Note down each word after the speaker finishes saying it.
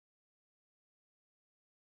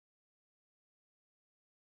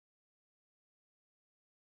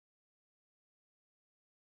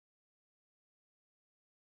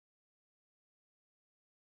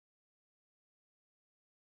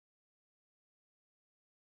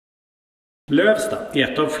Lövsta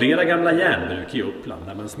är ett av flera gamla järnbruk i Uppland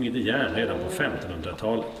där man smidde järn redan på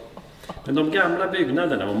 1500-talet. Men de gamla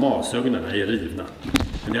byggnaderna och masugnarna är rivna.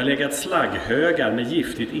 Men det har legat slagghögar med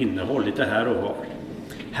giftigt innehåll lite här och var.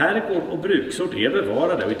 Herrgård och bruksort är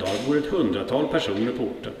bevarade och idag bor ett 100-tal personer på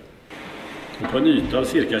orten. Och på en yta av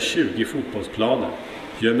cirka 20 fotbollsplaner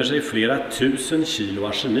gömmer sig flera 1000 kilo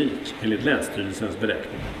arsenik enligt Länsstyrelsens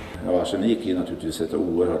beräkningar. Ja, arsenik är naturligtvis ett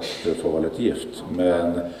oerhört farligt gift,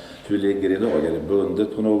 men hur ligger det idag? Är det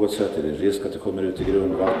bundet på något sätt? Är det risk att det kommer ut i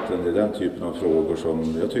grundvatten? Det är den typen av frågor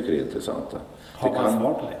som jag tycker är intressanta. Har man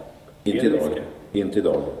svar på det? Inte idag. Inte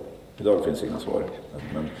idag. Idag finns inga svar.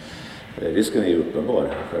 Men risken är ju uppenbar,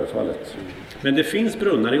 självfallet. Men det finns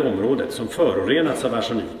brunnar i området som förorenats av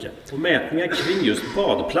arseniken. Och mätningar kring just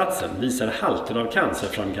badplatsen visar halter av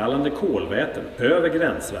cancerframkallande kolväten över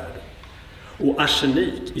gränsvärden. Och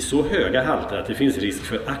arsenik i så höga halter att det finns risk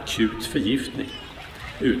för akut förgiftning.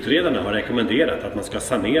 Utredarna har rekommenderat att man ska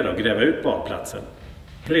sanera och gräva ut badplatsen.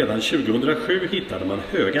 Redan 2007 hittade man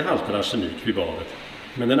höga halter arsenik vid badet.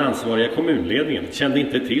 Men den ansvariga kommunledningen kände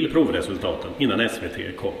inte till provresultaten innan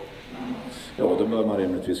SVT kom. Ja, då bör man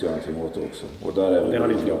rimligtvis göra någonting åt det också. Och där är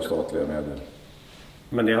det inte av statliga medel.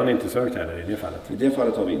 Men det har ni inte sökt heller i det fallet? I det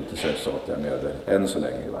fallet har vi inte sökt statliga medel, än så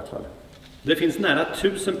länge i vart fall. Det finns nära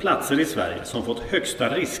 1000 platser i Sverige som fått högsta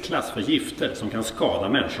riskklass för gifter som kan skada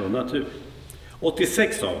människor och natur.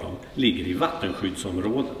 86 av dem ligger i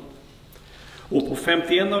vattenskyddsområden. Och på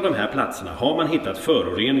 51 av de här platserna har man hittat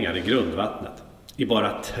föroreningar i grundvattnet. I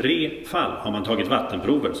bara 3 fall har man tagit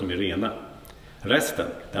vattenprover som är rena. Resten,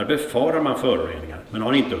 där befarar man föroreningar men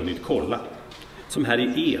har inte hunnit kolla. Som här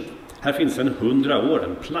i Ed. Här finns sedan 100 år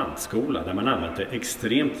en plantskola där man använder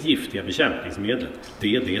extremt giftiga bekämpningsmedel,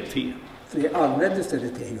 DDT. Det användes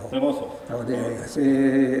DDT, ja. Det var så? Ja, det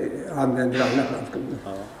använder alla plantskolor.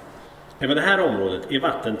 Ja. Även det här området är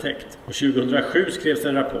vattentäckt och 2007 skrevs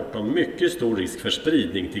en rapport om mycket stor risk för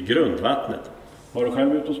spridning till grundvattnet. Var du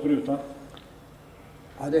själv ute och spruta?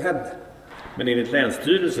 Ja, det hände. Men enligt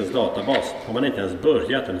Länsstyrelsens databas har man inte ens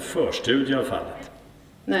börjat en förstudie av fallet.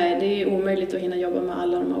 Nej, det är omöjligt att hinna jobba med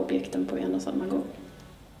alla de här objekten på en och samma gång.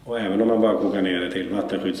 Och även om man bara kokar ner det till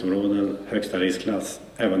vattenskyddsområden, högsta riskklass,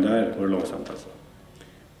 även där går det långsamt alltså?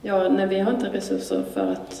 Ja, nej, vi har inte resurser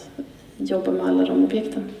för att jobba med alla de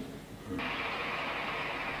objekten.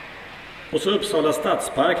 Och så Uppsala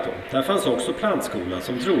stadspark då. Där fanns också plantskola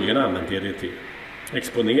som troligen använt DDT.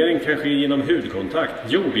 Exponering kan ske genom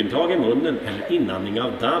hudkontakt, jordintag i munnen eller inandning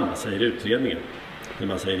av damm, säger utredningen. Men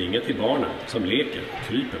man säger inget till barnen som leker och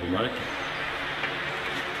kryper på marken.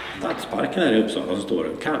 Stadsparken här i Uppsala så står det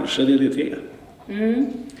kanske DDT.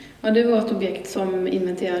 Ja, det var ett objekt som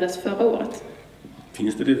inventerades förra året.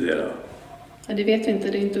 Finns det DDT då? Ja, det vet vi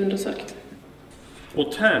inte, det är inte undersökt.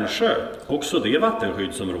 Och Tärnsjö, också det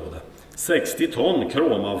vattenskyddsområde. 60 ton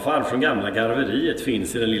kromavfall från gamla garveriet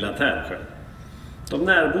finns i den lilla Tärnsjön. De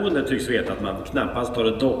närboende tycks veta att man knappast tar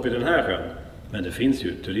ett dopp i den här sjön. Men det finns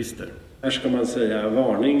ju turister. Här ska man säga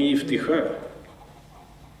varning giftig sjö.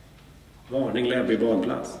 Varning läbbig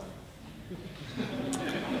badplats.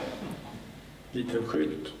 Liten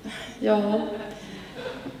skylt. Ja,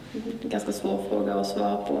 ganska svår fråga att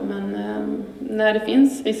svara på. Men när det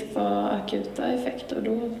finns risk för akuta effekter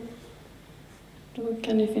då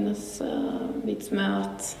kan det finnas vits med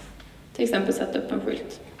att till exempel sätta upp en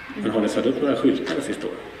skylt. Men har ni satt upp några skyltar det sista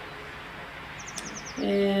året?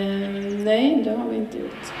 Nej, det har vi inte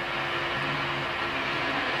gjort.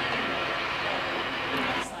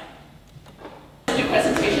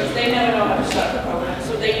 Presentations, they never know how to start a program,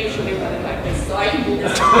 so they usually run it like this. So I can do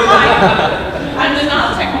this. I'm the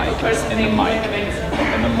non-technical person named Bengtsson.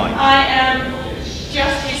 I am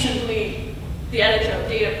just recently the editor of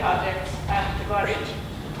data project at Nordic.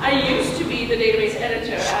 I used to be the database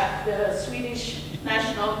editor at the Swedish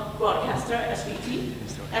National Broadcaster, SVT,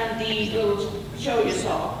 and the little show you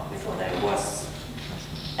saw before that was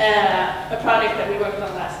a project that we worked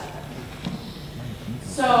on last year.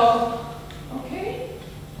 So, okay,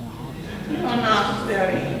 you are not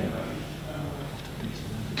very...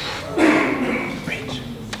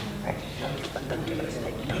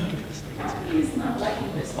 He's not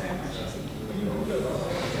liking this very much, is he?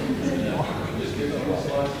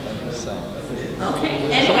 Okay,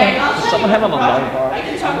 anyway, I'll tell you about the project. I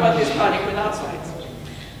can talk about this project without slides.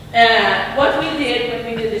 What we did when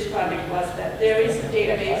we did this project was that there is a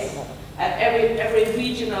database at every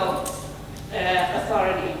regional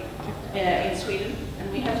authority in Sweden,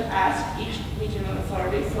 and we had to ask each regional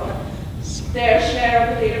authority for their share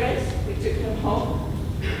of the database. We took them home.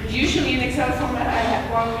 Usually in Excel format, I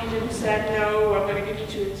had one region who said, no, I'm going to give you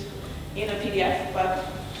to it in a PDF, but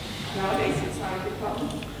nowadays it's not a big problem.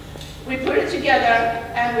 We put it together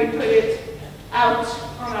and we put it out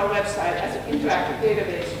on our website as an interactive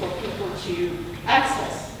database for people to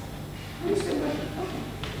access.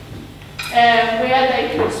 Where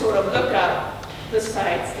they could sort of look up the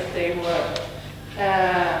sites that they were,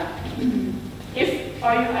 am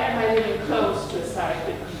I living close to a site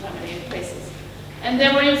with contaminated places? And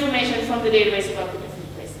there were information from the database about the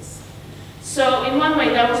different places. So in one way,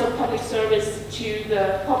 that was a public service to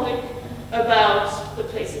the public about the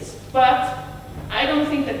places. But I don't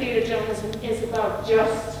think that data journalism is about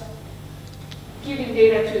just giving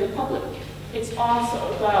data to the public. It's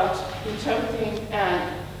also about interpreting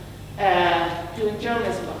and doing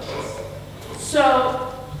journalism about this.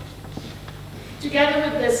 So, together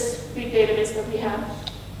with this big database that we have,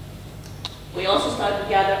 we also started to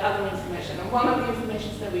gather other information. And one of the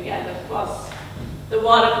information that we gathered was the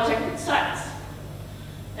water protected sites.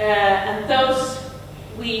 And those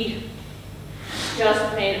we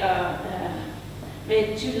just made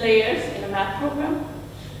 2 layers in a map program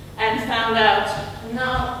and found out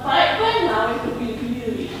now, by now it would be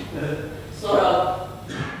really sort of,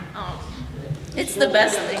 it's the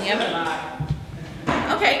best thing ever.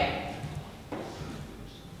 Okay.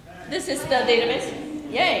 This is the database.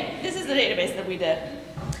 Yay, this is the database that we did.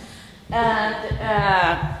 And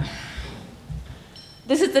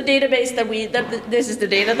this is the database this is the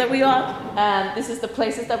data that we got, and this is the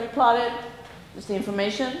places that we plotted. This is the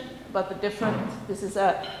information about the different, this is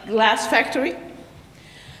a glass factory.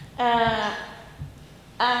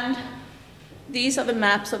 And these are the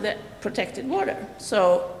maps of the protected water.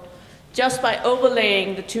 So just by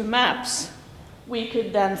overlaying the 2 maps, we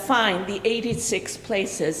could then find the 86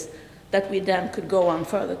 places that we then could go on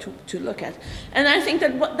further to look at. And I think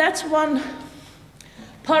that that's one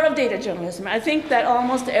part of data journalism. I think that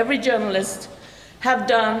almost every journalist have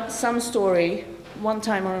done some story, one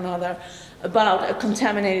time or another, about a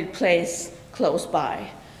contaminated place close by,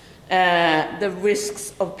 the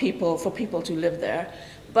risks of for people to live there.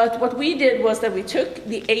 But what we did was that we took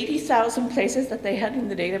the 80,000 places that they had in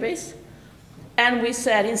the database, and we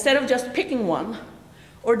said, instead of just picking one,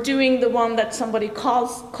 or doing the one that somebody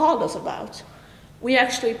called us about, we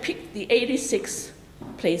actually picked the 86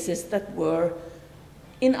 places that were,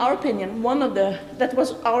 in our opinion, that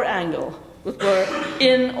was our angle, that were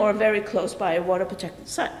in or very close by a water protected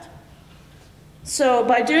site. So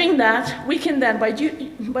by doing that, we can then, by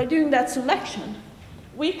doing that selection,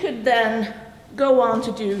 we could then go on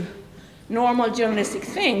to do normal journalistic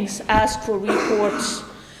things, ask for reports,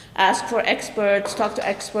 ask for experts,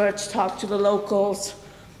 talk to the locals,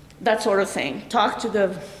 that sort of thing. Talk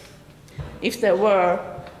to if there were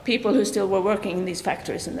people who still were working in these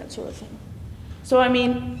factories and that sort of thing. So I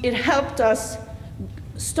mean, it helped us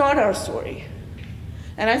start our story.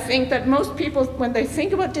 And I think that most people, when they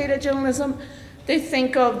think about data journalism, they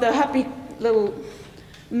think of the happy little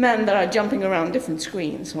men that are jumping around different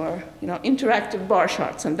screens, or interactive bar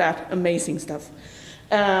charts and that amazing stuff.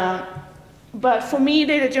 But for me,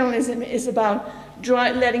 data journalism is about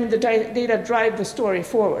letting the data drive the story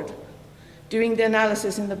forward, doing the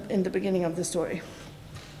analysis in the beginning of the story.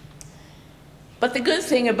 But the good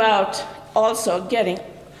thing about also getting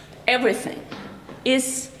everything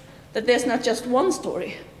is that there's not just one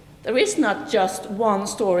story. There is not just one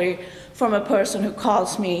story from a person who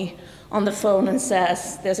calls me on the phone and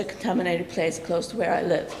says, there's a contaminated place close to where I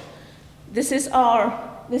live. This is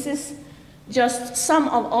just some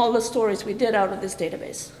of all the stories we did out of this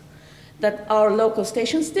database, that our local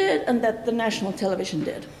stations did and that the national television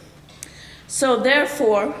did. So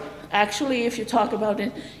therefore, actually, if you talk about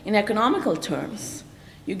it in economical terms,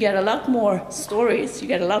 you get a lot more stories, you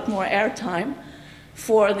get a lot more airtime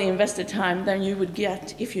for the invested time than you would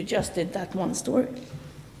get if you just did that one story.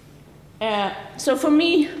 So for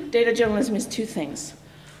me, data journalism is 2 things.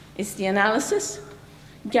 It's the analysis,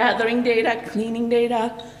 gathering data, cleaning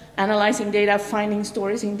data, analyzing data, finding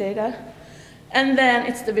stories in data, and then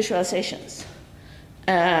it's the visualizations,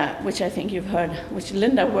 which I think you've heard, which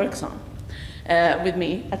Linda works on with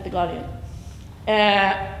me at The Guardian.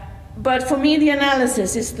 But for me, the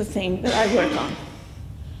analysis is the thing that I work on.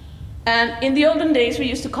 And in the olden days, we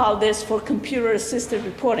used to call this for computer-assisted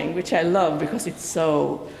reporting, which I love because it's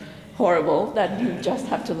so horrible that you just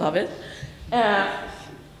have to love it.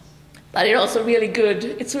 But it's also really good.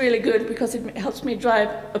 It's really good because it helps me drive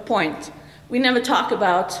a point. We never talk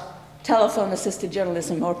about telephone-assisted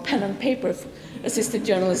journalism or pen and paper-assisted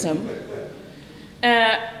journalism.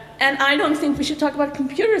 And I don't think we should talk about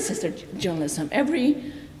computer-assisted journalism.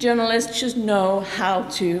 Every journalist should know how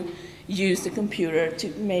to use the computer to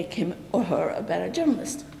make him or her a better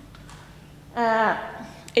journalist.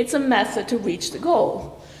 It's a method to reach the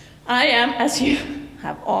goal. I am, as you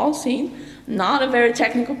have all seen. Not a very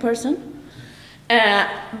technical person.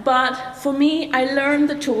 But for me, I learned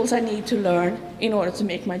the tools I need to learn in order to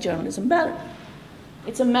make my journalism better.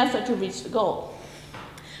 It's a method to reach the goal.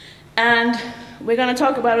 And we're going to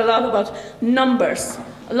talk a lot about numbers.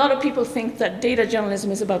 A lot of people think that data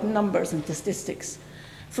journalism is about numbers and statistics.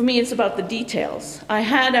 For me, it's about the details. I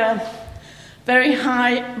had a very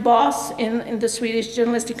high boss in the Swedish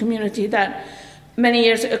journalistic community that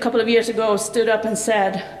a couple of years ago, stood up and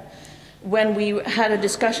said, when we had a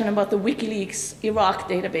discussion about the WikiLeaks Iraq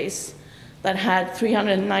database that had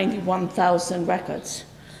 391,000 records,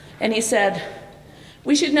 and he said,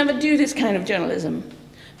 we should never do this kind of journalism,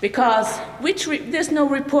 because there's no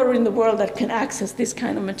reporter in the world that can access this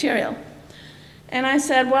kind of material. And I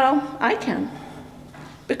said, well, I can.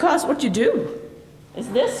 Because what you do is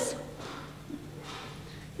this.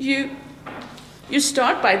 You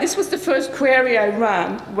start by, this was the first query I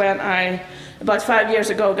ran when I, about 5 years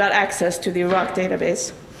ago, got access to the Iraq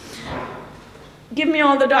database. Give me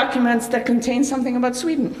all the documents that contain something about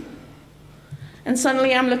Sweden. And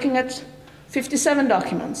suddenly I'm looking at 57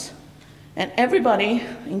 documents. And everybody,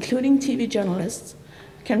 including TV journalists,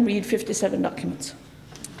 can read 57 documents.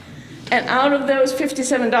 And out of those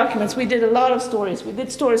 57 documents, we did a lot of stories. We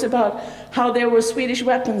did stories about how there were Swedish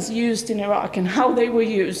weapons used in Iraq and how they were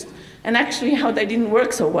used, and actually how they didn't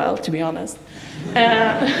work so well, to be honest,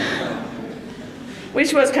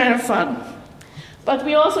 which was kind of fun. But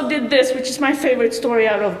we also did this, which is my favorite story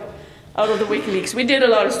out of the WikiLeaks. We did a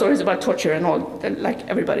lot of stories about torture and all, like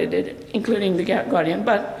everybody did, including The Guardian.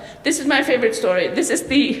 But this is my favorite story. This is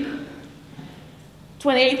the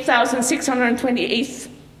 28,628th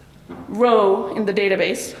row in the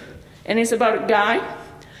database. And it's about a guy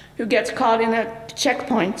who gets caught in a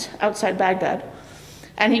checkpoint outside Baghdad.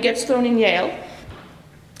 And he gets thrown in jail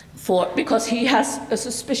because he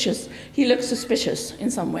looks suspicious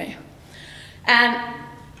in some way. And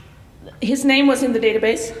his name was in the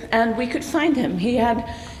database, and we could find him. He had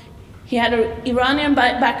an Iranian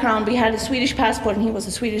background, but he had a Swedish passport, and he was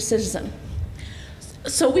a Swedish citizen.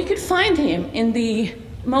 So we could find him in the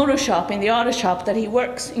motor shop, in the auto shop that he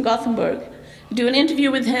works in Gothenburg, do an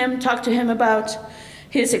interview with him, talk to him about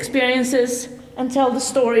his experiences, and tell the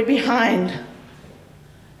story behind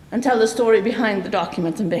the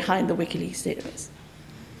documents and behind the WikiLeaks database.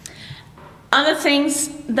 Other things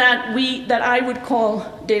that I would call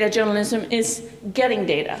data journalism is getting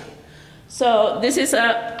data. So this is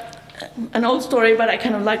an old story, but I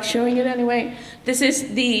kind of like showing it anyway. This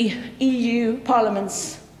is the EU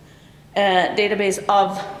Parliament's database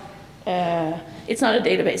of, it's not a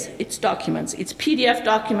database, it's documents. It's PDF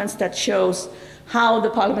documents that shows how the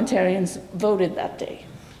parliamentarians voted that day.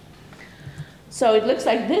 So it looks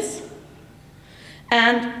like this.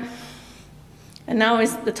 And now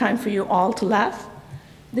is the time for you all to laugh.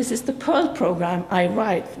 This is the Pearl program I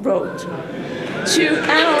wrote to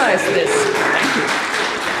analyze this. Thank you.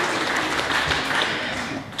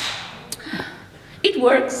 It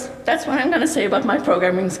works. That's what I'm going to say about my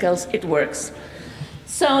programming skills. It works.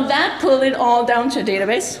 So that pulled it all down to a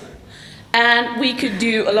database. And we could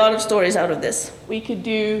do a lot of stories out of this. We could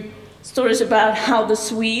do stories about how the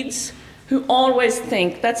Swedes, who always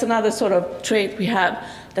think, that's another sort of trait we have,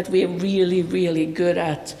 that we're really, really good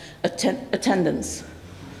at attendance.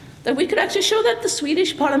 That we could actually show that the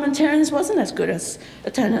Swedish parliamentarians wasn't as good as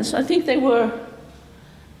attendance. I think there were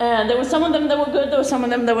some of them that were good, there were some of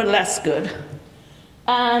them that were less good.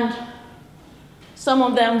 And some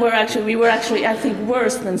of them were we were actually, I think,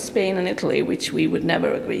 worse than Spain and Italy, which we would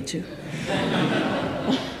never agree to.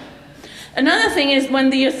 Another thing is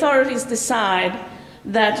when the authorities decide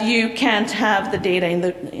that you can't have the data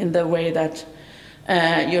in the way that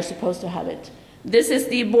you're supposed to have it. This is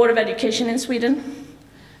the Board of Education in Sweden.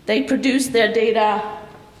 They produce their data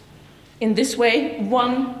in this way,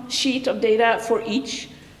 one sheet of data for each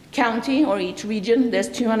county or each region. There's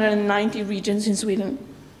 290 regions in Sweden.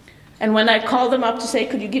 And when I called them up to say,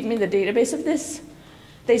 could you give me the database of this?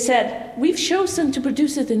 They said, we've chosen to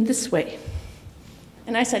produce it in this way.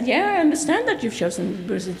 And I said, yeah, I understand that you've chosen to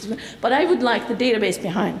produce it this way, but I would like the database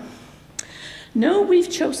behind. No, we've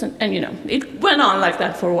chosen, and it went on like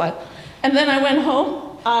that for a while. And then I went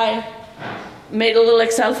home, I made a little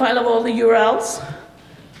Excel file of all the URLs.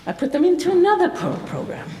 I put them into another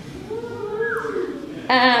program.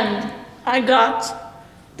 And I got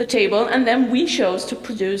the table, and then we chose to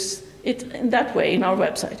produce it in that way in our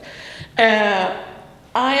website.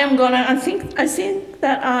 I am gonna, I think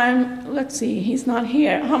that let's see, he's not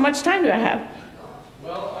here. How much time do I have?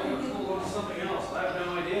 Well, I can move on to something else. I have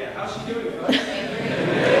no idea. How's she doing, folks? Okay.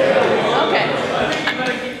 I think you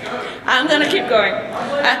better keep going. I'm gonna keep going.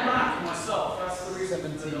 I'm letting laugh myself. That's the reason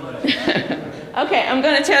Okay, I'm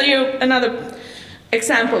going to tell you another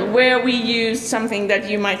example where we use something that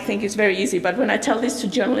you might think is very easy, but when I tell this to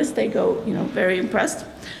journalists, they go, you know, very impressed.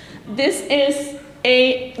 This is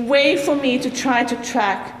a way for me to try to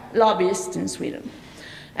track lobbyists in Sweden.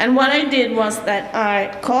 And what I did was that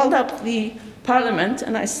I called up the parliament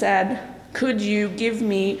and I said, could you give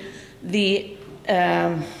me the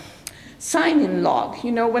sign-in log?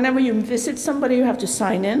 You know, whenever you visit somebody, you have to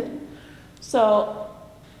sign in. So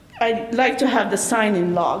I'd like to have the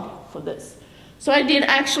sign-in log for this. So I did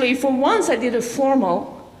actually, for once, I did a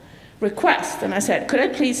formal request. And I said, could I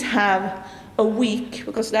please have a week?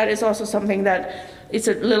 Because that is also something that, it's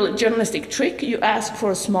a little journalistic trick. You ask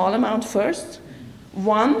for a small amount first.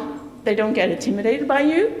 One, they don't get intimidated by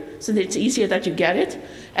you, so that it's easier that you get it.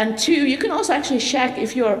 And two, you can also actually check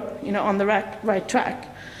if you're, you know, on the right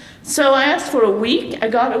track. So I asked for a week. I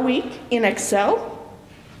got a week in Excel.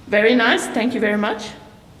 Very nice, thank you very much.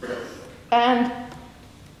 And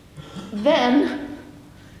then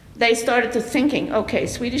they started to thinking, okay,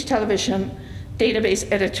 Swedish television database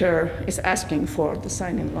editor is asking for the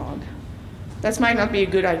sign-in log. That might not be a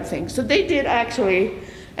good thing. So they did actually,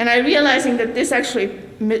 and I'm realizing that this actually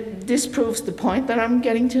disproves the point that I'm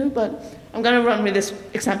getting to, but I'm going to run with this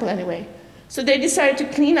example anyway. So they decided to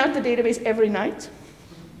clean out the database every night.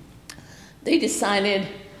 They decided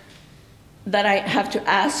that I have to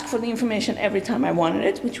ask for the information every time I wanted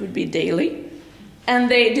it, which would be daily. And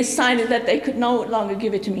they decided that they could no longer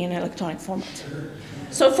give it to me in electronic format.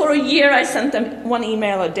 So for a year, I sent them 1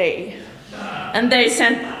 email a day. And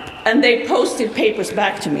they posted papers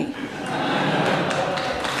back to me.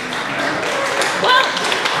 Well,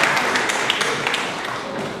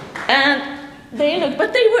 and they looked,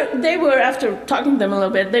 but they were, after talking to them a little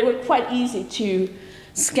bit, they were quite easy to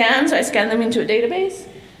scan. So I scanned them into a database,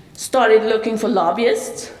 started looking for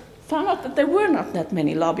lobbyists, found out that there were not that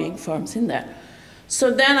many lobbying firms in there.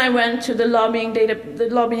 So then I went to the lobbying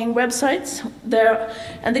websites there,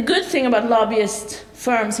 and the good thing about lobbyist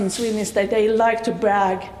firms in Sweden is that they like to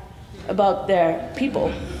brag about their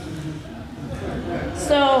people.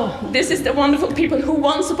 So this is the wonderful people who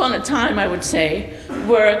once upon a time, I would say,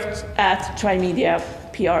 worked at Trimedia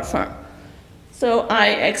PR firm. So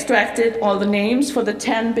I extracted all the names for the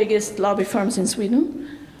 10 biggest lobby firms in Sweden,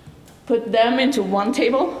 put them into one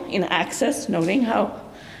table in Access, noting how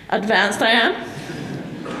advanced I am.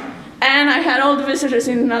 And I had all the visitors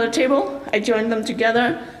in another table. I joined them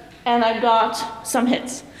together, and I got some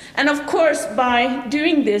hits. And of course, by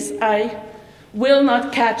doing this, I will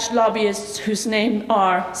not catch lobbyists whose names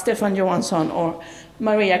are Stefan Johansson or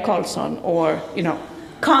Maria Karlsson or, you know,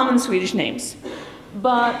 common Swedish names.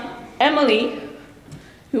 But Emily,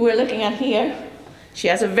 who we're looking at here, she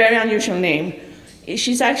has a very unusual name.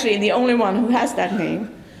 She's actually the only one who has that name.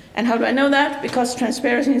 And how do I know that? Because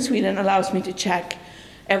transparency in Sweden allows me to check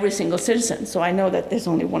every single citizen, so I know that there's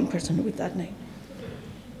only one person with that name.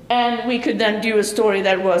 And we could then do a story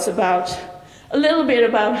that was about, a little bit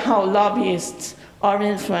about how lobbyists are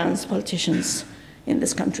influenced politicians in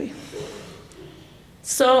this country.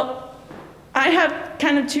 So I have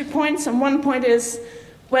kind of 2 points, and one point is,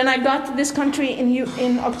 when I got to this country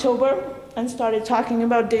in October and started talking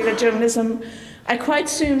about data journalism, I quite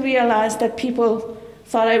soon realized that people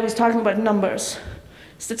thought I was talking about numbers,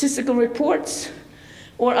 statistical reports,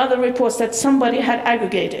 or other reports that somebody had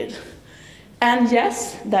aggregated. And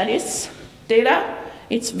yes, that is data.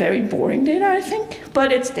 It's very boring data, I think,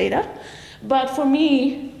 but it's data. But for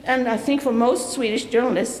me, and I think for most Swedish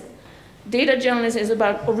journalists, data journalism is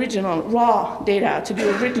about original, raw data, to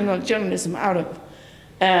do original journalism out of,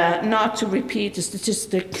 not to repeat the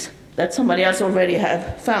statistics that somebody else already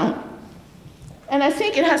had found. And I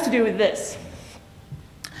think it has to do with this.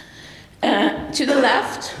 To the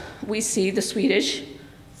left, we see the Swedish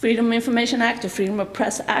Freedom of Information Act, the Freedom of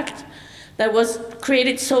Press Act, that was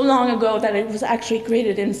created so long ago that it was actually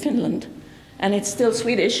created in Finland. And it's still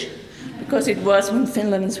Swedish, because it was when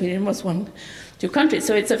Finland and Sweden was two countries.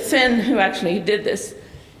 So it's a Finn who actually did this.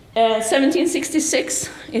 1766,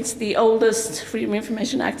 it's the oldest Freedom of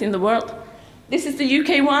Information Act in the world. This is the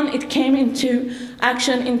UK one. It came into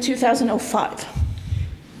action in 2005.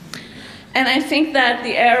 And I think that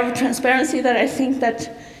the era of transparency that I think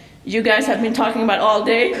that you guys have been talking about all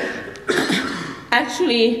day,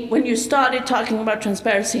 actually, when you started talking about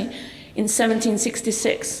transparency in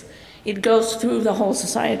 1766, it goes through the whole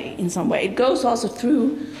society in some way. It goes also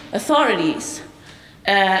through authorities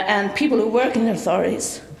and people who work in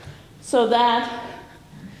authorities. So that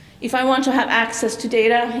if I want to have access to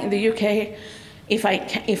data in the UK, if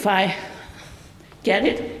I get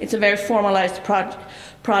it, it's a very formalized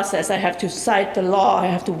process. I have to cite the law. I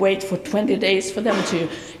have to wait for 20 days for them to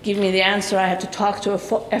give me the answer. I have to talk to a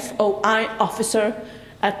FOI officer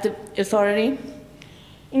at the authority.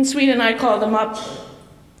 In Sweden, I call them up.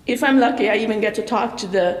 If I'm lucky, I even get to talk to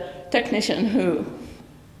the technician who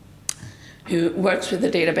works with the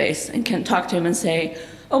database and can talk to him and say,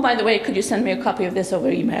 oh, by the way, could you send me a copy of this over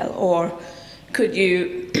email? Or could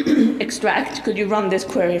you extract, could you run this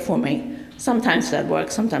query for me? Sometimes that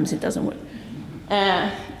works, sometimes it doesn't work.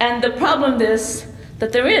 And the problem is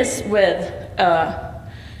that there is with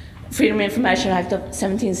Freedom of Information Act of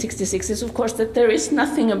 1766 is, of course, that there is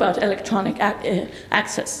nothing about electronic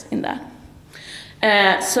access in that.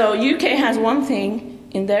 So UK has one thing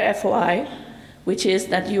in their FOI, which is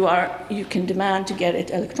that you can demand to get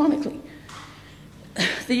it electronically.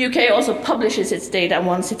 The UK also publishes its data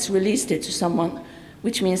once it's released it to someone,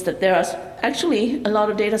 which means that there are actually a lot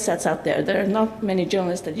of data sets out there. There are not many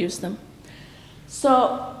journalists that use them.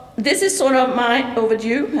 So this is sort of my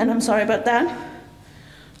overview, and I'm sorry about that,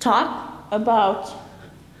 talk about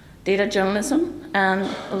data journalism and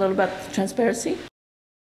a little about transparency.